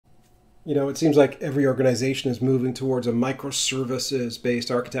You know, it seems like every organization is moving towards a microservices based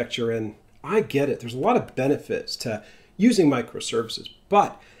architecture, and I get it. There's a lot of benefits to using microservices,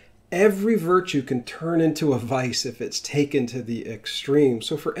 but every virtue can turn into a vice if it's taken to the extreme.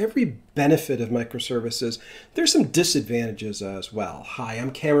 So, for every benefit of microservices, there's some disadvantages as well. Hi,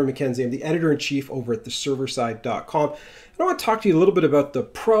 I'm Cameron McKenzie. I'm the editor in chief over at theserverside.com. And I want to talk to you a little bit about the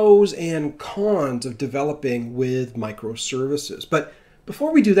pros and cons of developing with microservices. But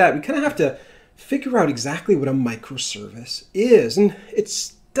before we do that, we kind of have to figure out exactly what a microservice is. And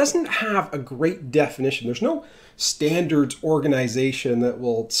it doesn't have a great definition. There's no standards organization that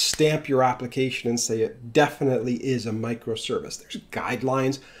will stamp your application and say it definitely is a microservice. There's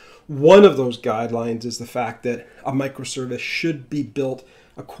guidelines. One of those guidelines is the fact that a microservice should be built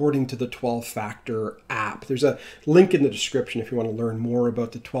according to the 12-factor app. There's a link in the description if you want to learn more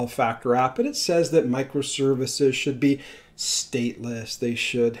about the 12-factor app, and it says that microservices should be stateless. They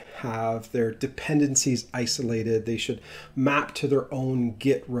should have their dependencies isolated. They should map to their own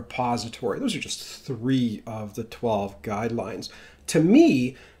Git repository. Those are just 3 of the 12 guidelines. To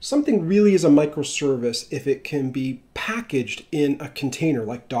me, something really is a microservice if it can be packaged in a container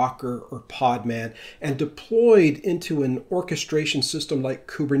like Docker or Podman and deployed into an orchestration system like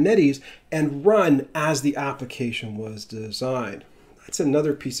Kubernetes and run as the application was designed. That's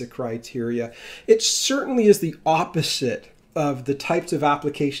another piece of criteria. It certainly is the opposite of the types of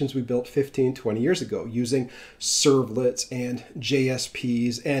applications we built 15, 20 years ago using servlets and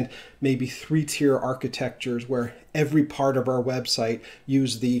JSPs and maybe 3-tier architectures where every part of our website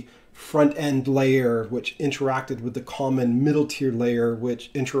used the front-end layer, which interacted with the common middle-tier layer,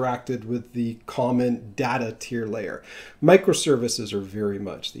 which interacted with the common data tier layer. Microservices are very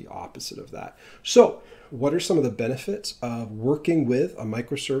much the opposite of that. So, what are some of the benefits of working with a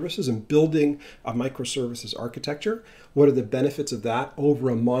microservices and building a microservices architecture? What are the benefits of that over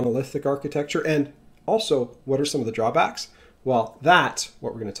a monolithic architecture? And also, what are some of the drawbacks? Well, that's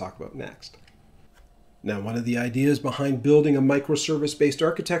what we're going to talk about next. Now, one of the ideas behind building a microservice-based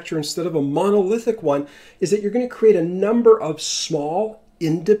architecture instead of a monolithic one is that you're going to create a number of small,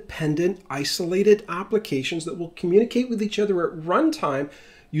 independent, isolated applications that will communicate with each other at runtime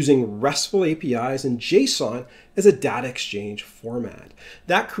using RESTful APIs and JSON as a data exchange format.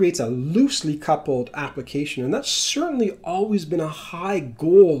 That creates a loosely coupled application, and that's certainly always been a high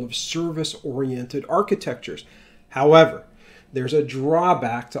goal of service-oriented architectures. However, there's a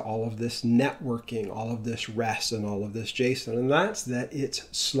drawback to all of this networking, all of this REST, and all of this JSON, and that's that it's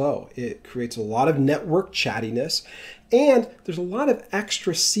slow. It creates a lot of network chattiness, and there's a lot of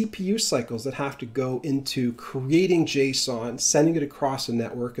extra CPU cycles that have to go into creating JSON, sending it across a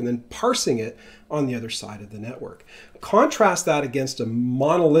network, and then parsing it on the other side of the network. Contrast that against a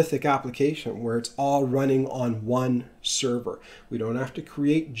monolithic application where it's all running on one server. We don't have to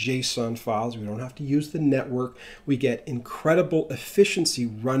create JSON files. We don't have to use the network. We get incredible efficiency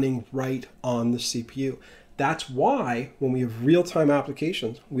running right on the CPU. That's why when we have real-time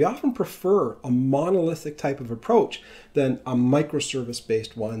applications, we often prefer a monolithic type of approach than a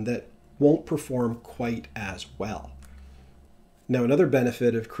microservice-based one that won't perform quite as well. Now, another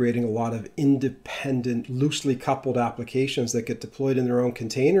benefit of creating a lot of independent, loosely coupled applications that get deployed in their own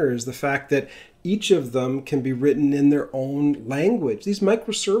container is the fact that each of them can be written in their own language. These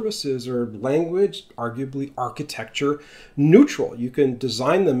microservices are language, arguably architecture neutral. You can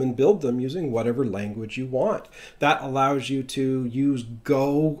design them and build them using whatever language you want. That allows you to use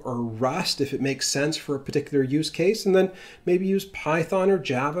Go or Rust if it makes sense for a particular use case, and then maybe use Python or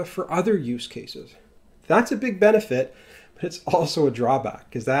Java for other use cases. That's a big benefit. It's also a drawback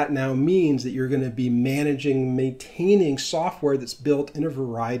because that now means that you're going to be managing, maintaining software that's built in a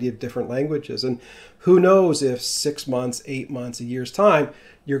variety of different languages. And who knows if 6 months, 8 months, a year's time,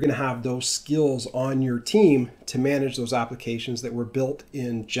 you're going to have those skills on your team to manage those applications that were built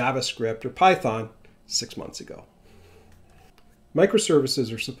in JavaScript or Python 6 months ago.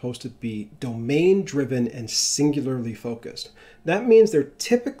 Microservices are supposed to be domain-driven and singularly focused. That means they're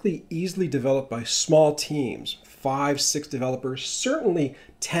typically easily developed by small teams, 5, 6 developers, certainly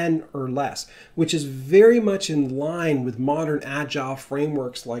 10 or less, which is very much in line with modern agile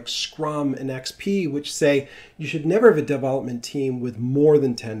frameworks like Scrum and XP, which say you should never have a development team with more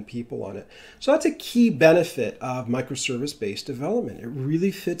than 10 people on it. So that's a key benefit of microservice-based development. It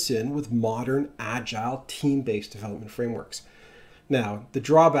really fits in with modern agile team-based development frameworks. Now, the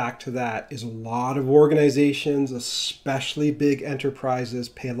drawback to that is a lot of organizations, especially big enterprises,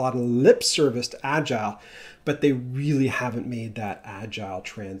 pay a lot of lip service to Agile, but they really haven't made that Agile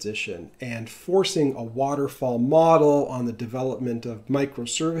transition. And forcing a waterfall model on the development of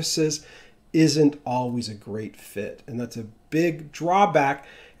microservices isn't always a great fit. And that's a big drawback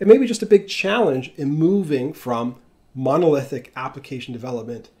and maybe just a big challenge in moving from monolithic application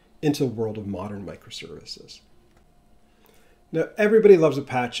development into the world of modern microservices. Now, everybody loves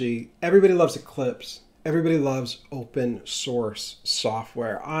Apache, everybody loves Eclipse, everybody loves open source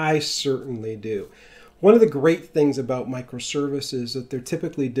software. I certainly do. One of the great things about microservices is that they're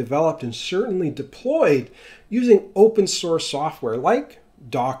typically developed and certainly deployed using open source software like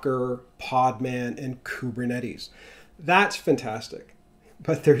Docker, Podman, and Kubernetes. That's fantastic,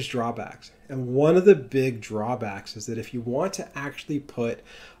 but there's drawbacks. And one of the big drawbacks is that if you want to actually put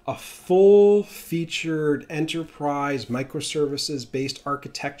a full-featured enterprise microservices-based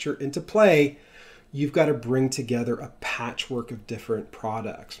architecture into play, you've got to bring together a patchwork of different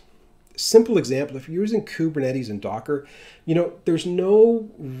products. Simple example, if you're using Kubernetes and Docker, there's no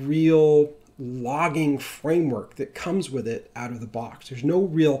real logging framework that comes with it out of the box. There's no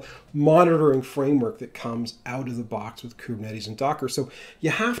real monitoring framework that comes out of the box with Kubernetes and Docker. So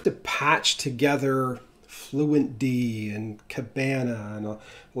you have to patch together FluentD and Kibana and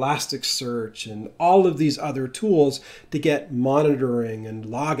Elasticsearch and all of these other tools to get monitoring and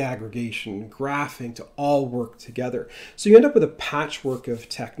log aggregation and graphing to all work together. So you end up with a patchwork of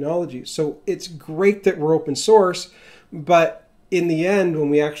technology. So it's great that we're open source, but in the end, when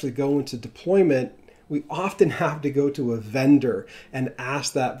we actually go into deployment, we often have to go to a vendor and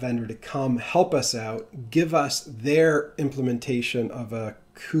ask that vendor to come help us out, give us their implementation of a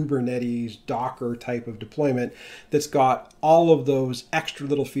Kubernetes, Docker type of deployment that's got all of those extra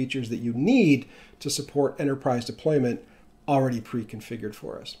little features that you need to support enterprise deployment already pre-configured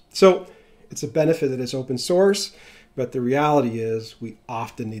for us. So it's a benefit that it's open source, but the reality is we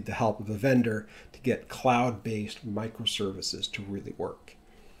often need the help of a vendor to get cloud-based microservices to really work.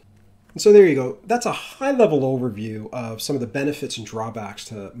 And so there you go. That's a high-level overview of some of the benefits and drawbacks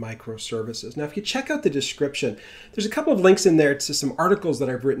to microservices. Now, if you check out the description, there's a couple of links in there to some articles that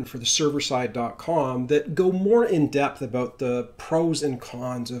I've written for the serverside.com that go more in depth about the pros and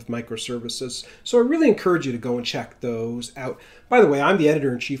cons of microservices. So I really encourage you to go and check those out. By the way, I'm the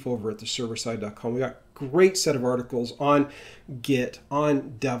editor-in-chief over at the serverside.com. We got a great set of articles on Git,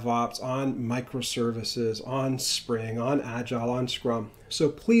 on DevOps, on microservices, on Spring, on Agile, on Scrum. So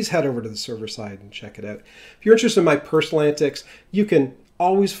please head over to the server side and check it out. If you're interested in my personal antics, you can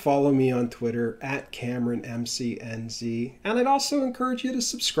always follow me on Twitter at CameronMCNZ. And I'd also encourage you to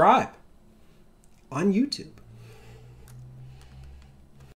subscribe on YouTube.